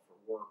I bought for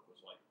work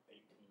was like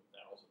 $18,000,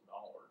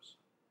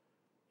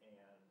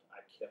 and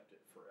I kept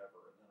it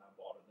forever. And then I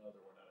bought another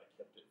one, and I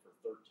kept it for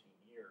 13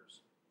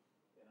 years.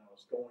 And I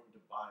was going to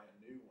buy a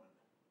new one,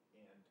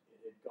 and it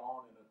had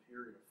gone in a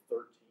period of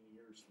 13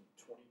 years from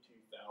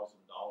 $22,000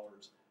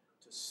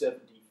 to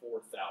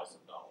 $74,000.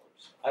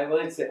 I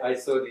might say I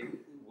saw the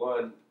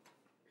one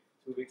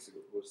 2 weeks ago.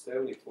 It was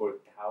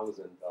 $74,000.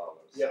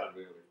 Yeah.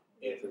 Really.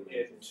 It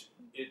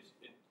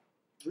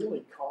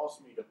really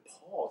caused me to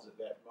pause at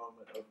that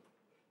moment of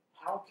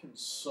how can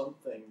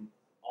something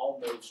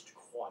almost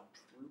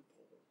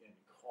quadruple in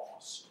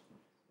cost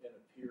in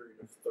a period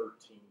of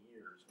 13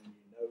 years when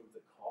you know the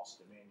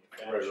cost of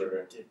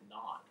manufacture did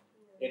not.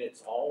 And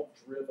it's all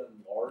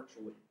driven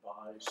largely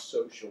by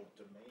social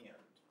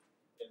demand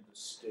and the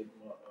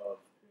stigma of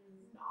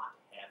not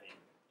having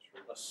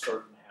a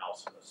certain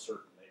house in a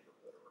certain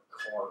neighborhood or a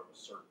car of a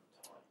certain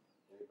type.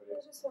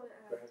 I just want to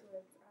add to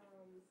it.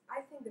 I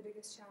think the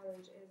biggest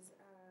challenge is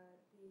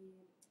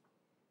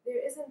there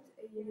isn't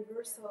a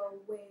universal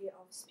way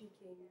of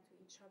speaking to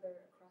each other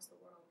across the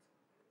world.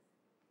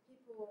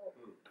 People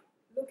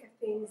look at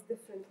things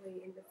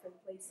differently in different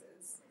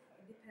places.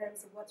 It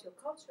depends on what your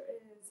culture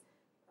is,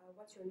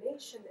 what your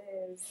nation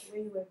is, where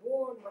you were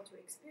born, what your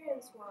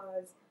experience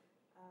was,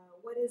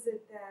 what is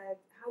it that,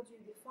 how do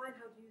you define,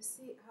 how do you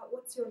see,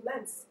 what's your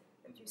lens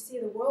that you see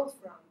the world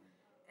from.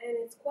 And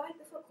it's quite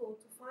difficult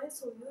to find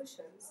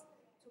solutions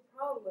to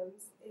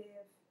problems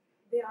if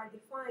they are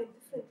defined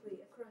differently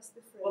across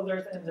different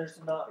there's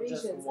not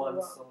just regions one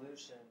of the world.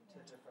 solution to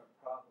different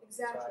problems.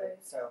 Exactly.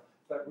 Right? So,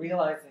 but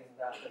realizing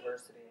that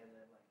diversity and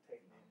then like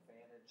taking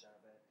advantage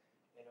of it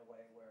in a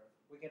way where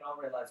we can all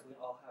realize we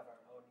all have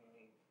our own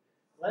unique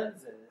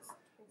lenses,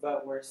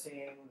 but we're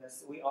seeing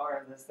this. We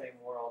are in the same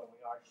world and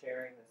we are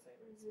sharing the same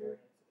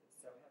experiences.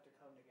 So we have to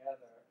come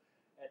together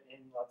and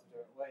in lots of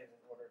different ways in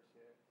order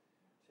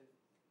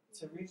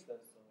to reach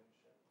those solutions.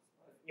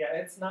 Yeah,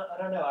 it's not.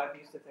 I don't know. I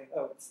used to think,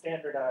 oh, it's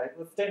standardized.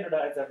 Let's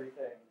standardize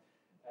everything.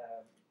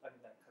 I mean,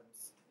 that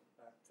comes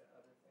back to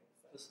other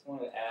things. Just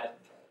want to add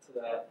to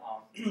that.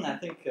 I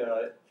think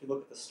if you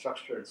look at the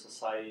structure in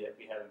society that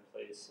we have in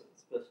place,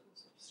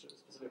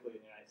 specifically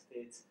in the United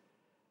States,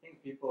 I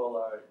think people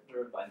are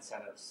driven by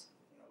incentives.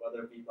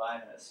 Whether it be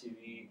buying an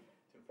SUV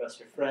to impress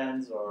your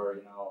friends, or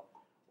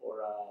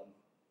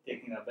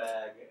taking a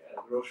bag at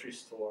a grocery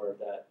store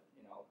that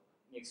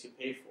makes you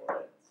pay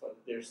for it. So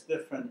there's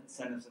different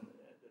incentives that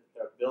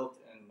are built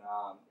in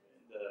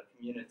the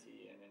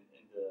community and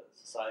in the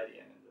society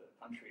and in the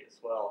country as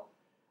well.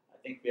 I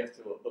think we have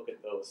to look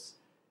at those,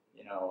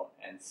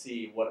 and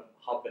see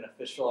how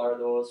beneficial are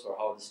those or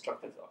how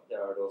destructive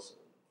are those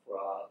for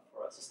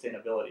a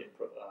sustainability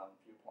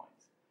viewpoint.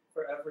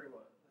 For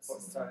everyone,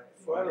 society.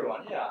 For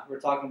everyone, yeah. We're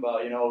talking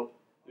about,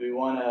 we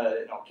want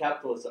to,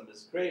 capitalism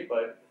is great,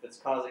 but if it's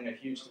causing a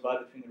huge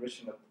divide between the rich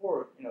and the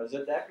poor, is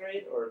it that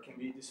great, or can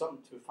we do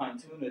something to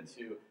fine-tune it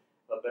to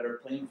a better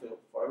playing field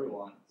for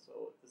everyone?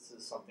 So this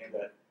is something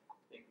that I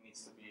think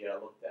needs to be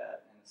looked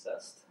at and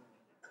assessed.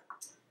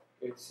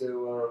 Okay,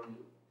 so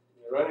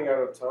we're running out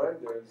of time.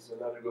 There's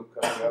another group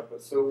coming up.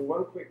 So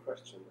one quick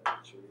question,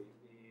 actually.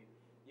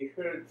 You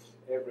heard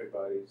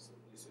everybody's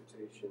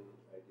dissertation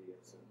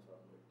ideas and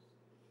topics.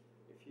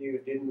 If you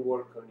didn't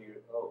work on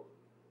your own,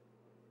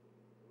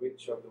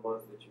 which of the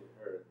ones that you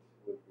heard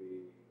would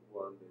be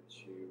one that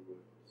you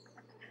would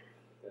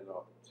then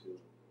opt to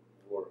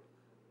work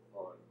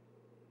on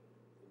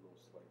the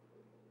most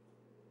likely?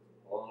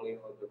 Only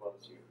on the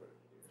ones you heard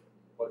here.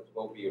 What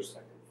will be your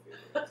second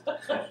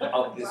favorite?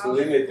 Of this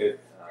limited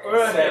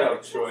set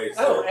of choices.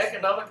 Oh,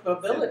 economic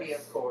mobility,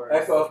 of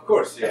course. Of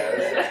course,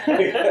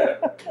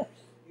 yeah.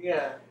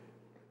 Yeah.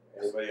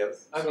 Anybody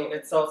else? I mean,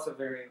 it's also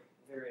very,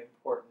 very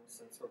important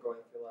since we're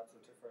going through lots of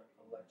different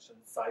election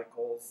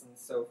cycles and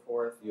so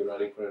forth. You're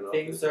running for an office?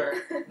 Things are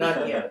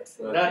not yet,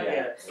 not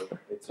yet.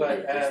 It's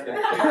But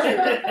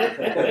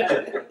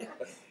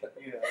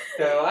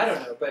so I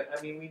don't know. But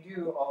I mean, we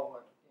do all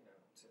want,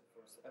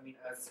 to. I mean,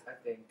 as I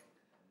think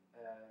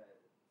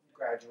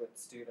graduate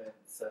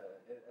students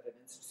at an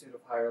institute of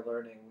higher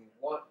learning, we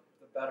want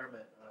the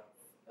betterment of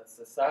a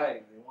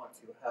society. We want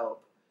to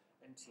help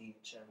and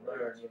teach and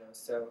learn,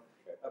 So,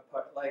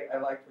 I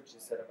liked what you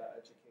said about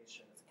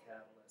education as a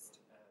catalyst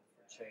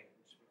for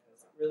change,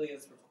 because it really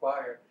is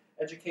required.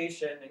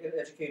 Education,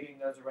 educating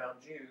those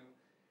around you,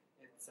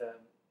 it's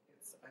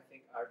I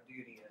think our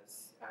duty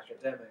as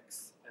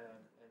academics,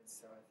 and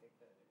so I think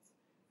that it's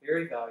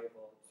very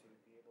valuable to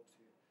be able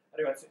to.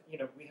 Anyway,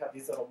 we have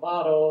these little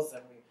models,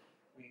 and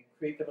we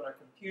create them on our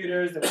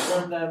computers, and we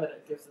run them, and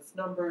it gives us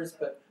numbers,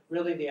 but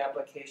really the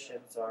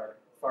applications are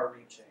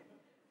far-reaching.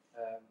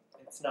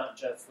 It's not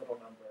just little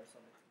numbers.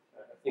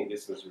 I think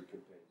this was your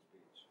campaign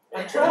speech.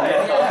 I'm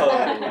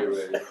trying. You're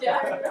ready.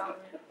 Yeah.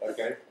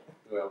 Okay.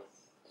 Well.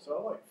 So I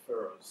like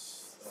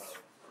Farah's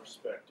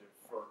perspective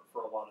for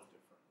a lot of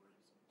different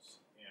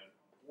reasons. And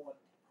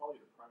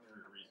probably the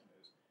primary reason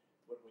is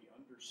when we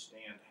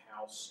understand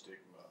how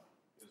stigma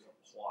is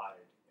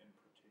applied in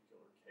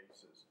particular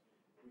cases,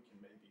 we can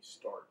maybe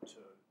start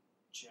to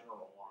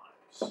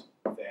generalize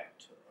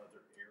that to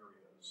other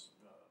areas.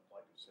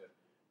 Like I said,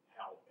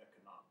 how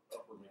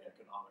upwardly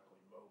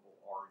economically mobile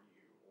are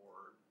you,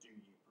 or do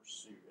you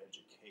pursue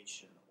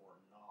education or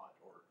not,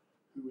 or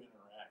who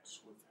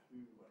interacts with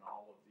who, and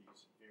all of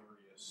these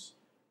various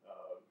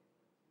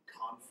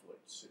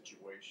conflict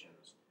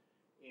situations.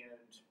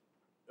 And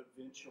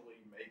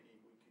eventually maybe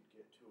we could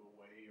get to a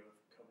way of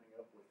coming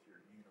up with your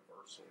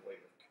universal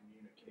way of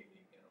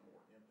communicating in a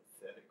more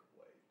empathetic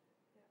way,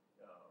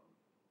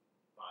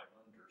 by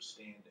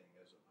understanding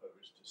as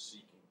opposed to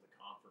seeking the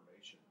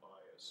confirmation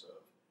bias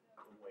of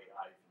the way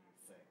I view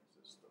things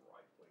is the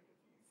right way to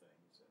view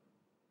things, and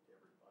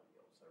everybody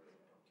else I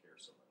really don't care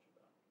so much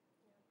about.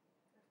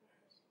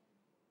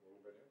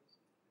 Anybody else?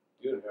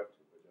 You don't have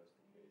to, but just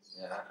in case.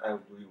 Yeah, I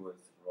agree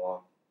with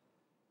Rob,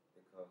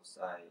 because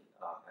I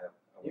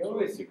You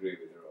always agree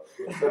with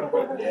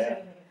Rob.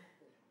 Yeah.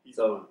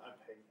 So I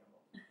pay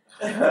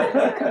him.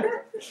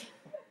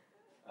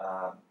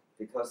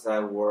 Because I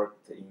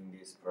worked in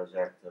this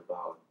project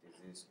about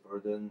disease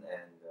burden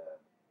and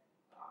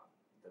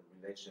the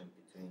relation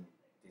between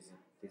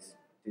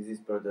disease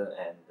burden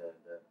and the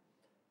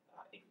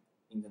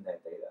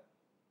internet data,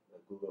 the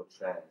Google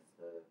Trends,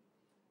 the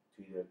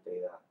Twitter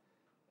data,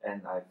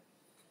 and I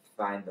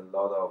find a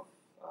lot of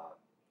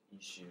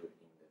issue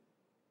in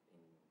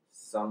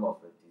some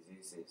of the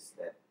diseases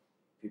that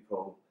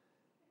people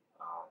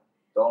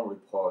don't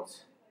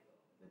report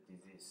the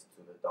disease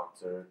to the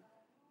doctor,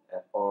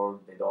 or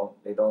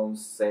they don't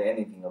say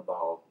anything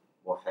about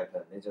what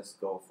happened. They just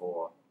go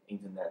for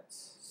internet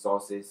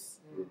sources,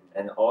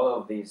 and all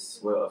of this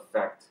will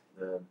affect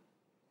the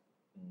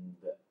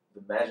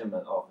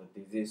measurement of the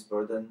disease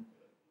burden,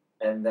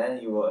 and then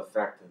it will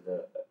affect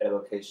the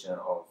allocation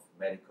of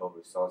medical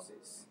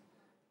resources.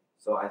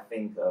 So I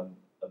think a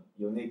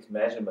unique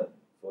measurement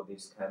for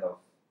this kind of,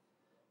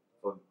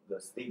 for the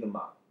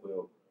stigma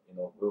will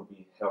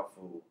be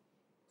helpful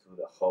to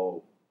the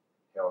whole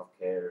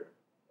healthcare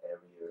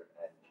area,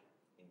 and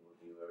it will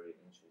be very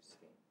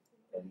interesting.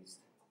 At least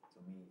to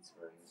me, it's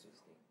very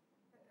interesting.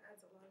 That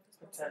adds a lot of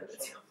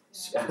responsibility.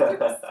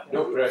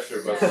 No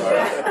pressure, but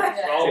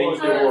Yeah. change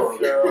the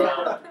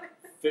world.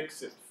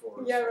 Fix it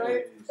for us. Yeah,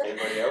 right. Please.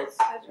 Anybody else?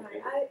 I try.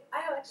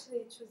 I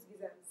actually choose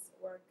Gizem's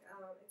work.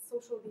 It's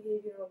social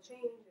behavioral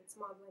change. It's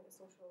modeling a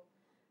social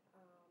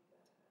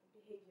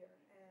behavior,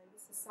 and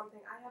this is something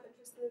I have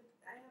interest in,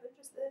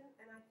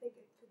 and I think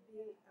it could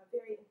be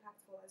very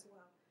impactful as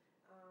well.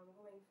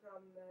 Going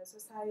from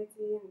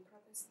society and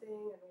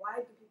protesting, and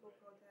why do people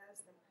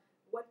protest, and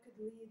what could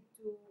lead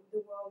to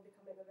the world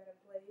becoming a better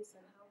place,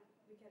 and how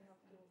we can help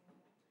to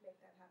make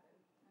that happen.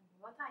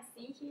 What I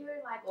see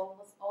here, like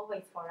almost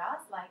always for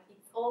us, like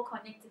it's all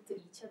connected to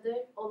each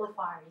other, all of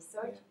our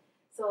research.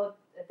 So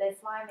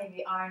that's why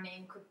maybe our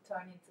name could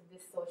turn into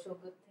this social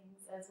good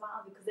things as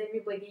well, because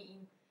everybody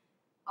in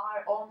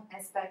our own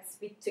aspects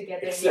fit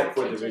together. Except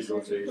for the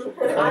visualization.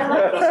 I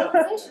like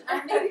visualization,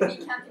 and maybe we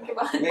can think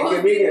about it. Make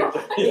a video.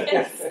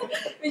 Yes.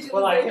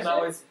 Well, I can Visualization.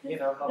 always,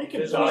 help You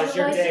can visualize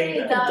your visualize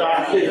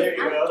data. it, There you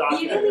go.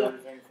 We really-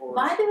 Everything for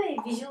By us. the way,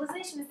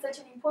 visualization is such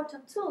an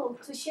important tool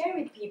to share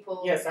with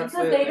people. Yes, because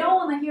absolutely. they don't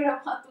want to hear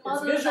about the It's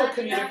models. visual and,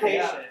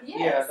 communication.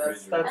 Yes. Yeah,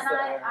 that's And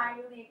the I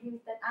really agree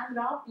with that. And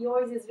Rob,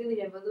 yours is really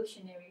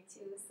revolutionary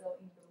too. So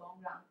in the long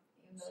run,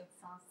 even though it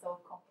sounds so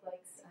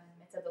complex and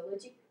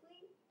methodologically,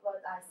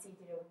 but I see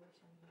the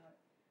revolution in your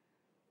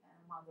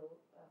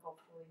model.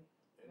 Hopefully,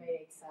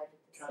 very excited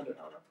to Kind see of-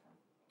 all of them.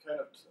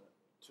 Kind of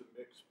to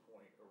Mick's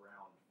point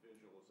around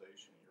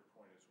visualization, and your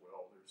point as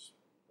well, there's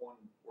one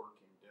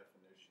working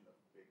definition of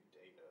big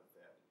data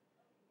that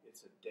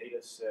it's a data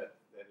set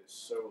that is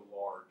so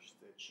large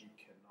that you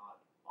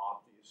cannot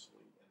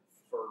obviously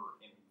infer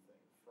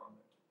anything from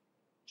it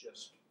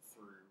just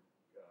through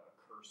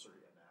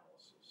cursory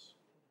analysis.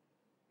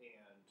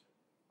 And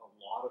a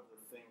lot of the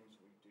things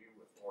we do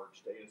with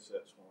large data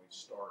sets when we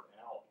start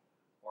out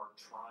are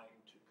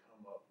trying to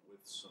come up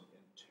with some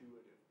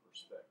intuitive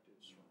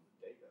perspectives from the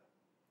data.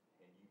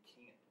 And you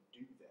can't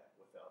do that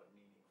without a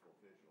meaningful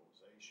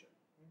visualization.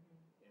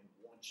 And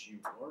once once you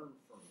learn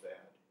from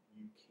that,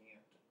 you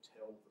can't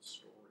tell the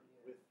story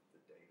with the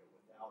data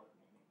without a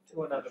meaningful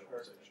To another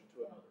person. visualization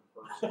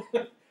to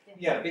another person.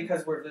 Yeah,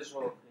 because we're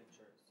visual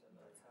creatures, and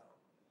that's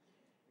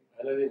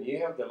how. Anadin, you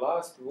have the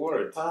last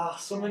word.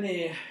 So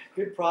many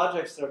good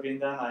projects that are being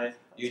done.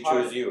 You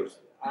choose yours.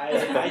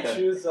 I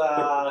choose.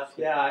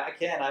 I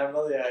can. I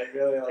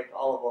really like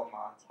all of them.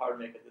 It's hard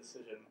to make a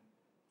decision.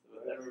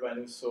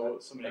 Everybody knows so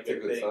many That's a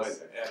good good things,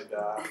 sign. and There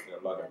are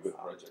a lot of good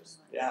projects.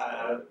 yeah,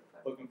 I'm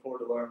looking forward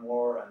to learn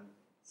more and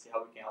see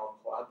how we can all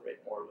collaborate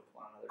more with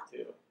one another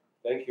too.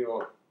 Thank you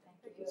all.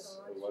 Thank you It's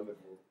so much.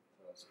 wonderful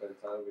to spend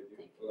time with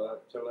you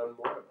to learn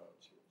more about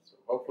you. So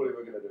hopefully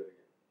we're going to do it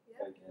again. Yeah.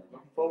 Thank you.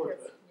 Looking forward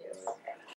to it.